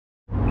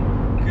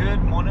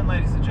Good morning,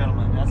 ladies and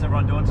gentlemen. How's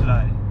everyone doing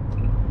today?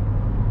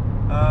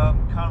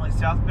 Currently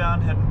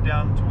southbound, heading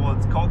down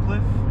towards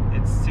Seacliff.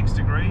 It's 6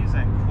 degrees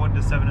and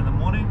 6:45 in the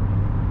morning.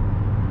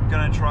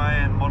 Going to try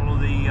and model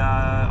the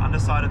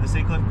underside of the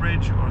Seacliff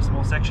Bridge, or a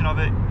small section of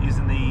it,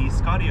 using the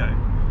Skydio.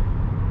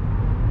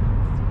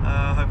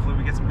 Hopefully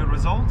we get some good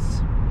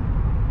results.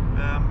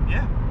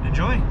 Yeah,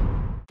 enjoy.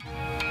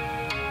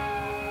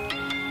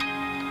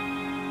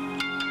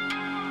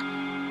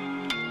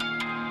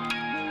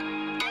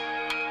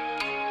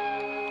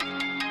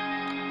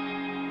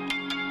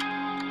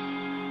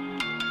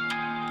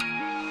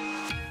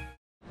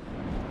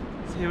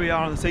 Here we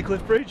are on the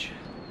Seacliff Bridge.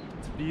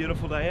 It's a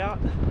beautiful day out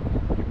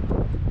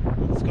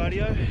on the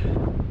Skydio.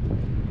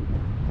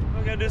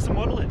 We're going to do some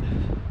modelling.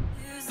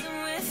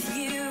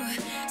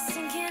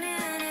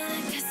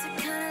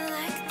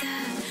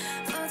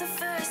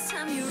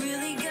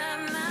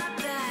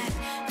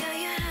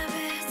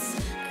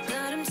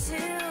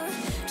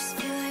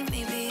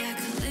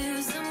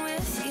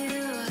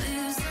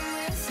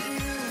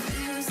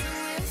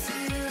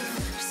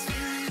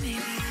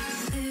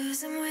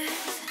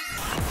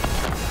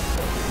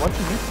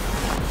 Watching this.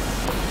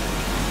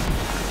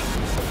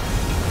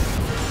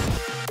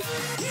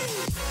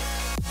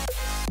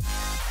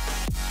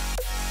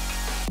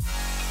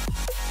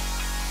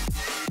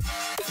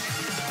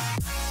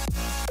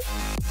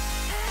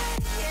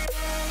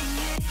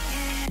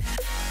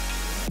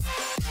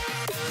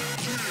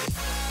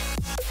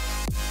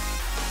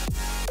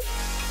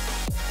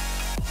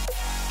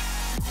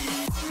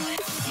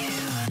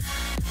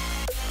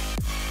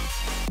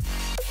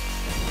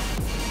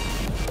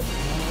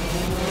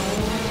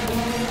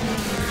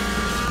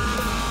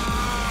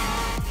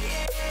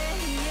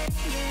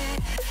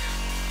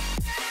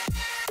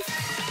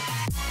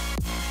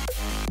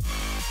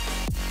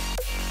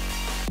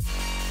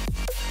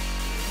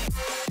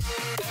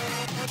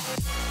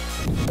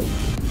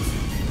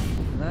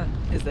 That,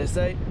 as they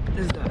say,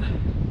 is that.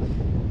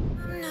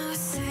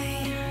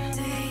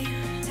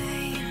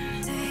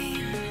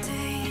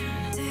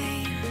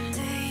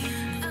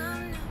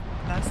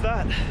 That's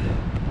that. I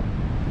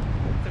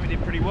think we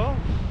did pretty well.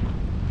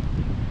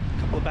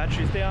 A couple of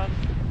batteries down,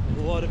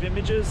 a lot of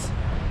images.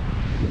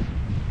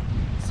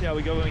 See how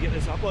we go when we get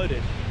this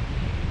uploaded.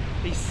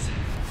 Peace.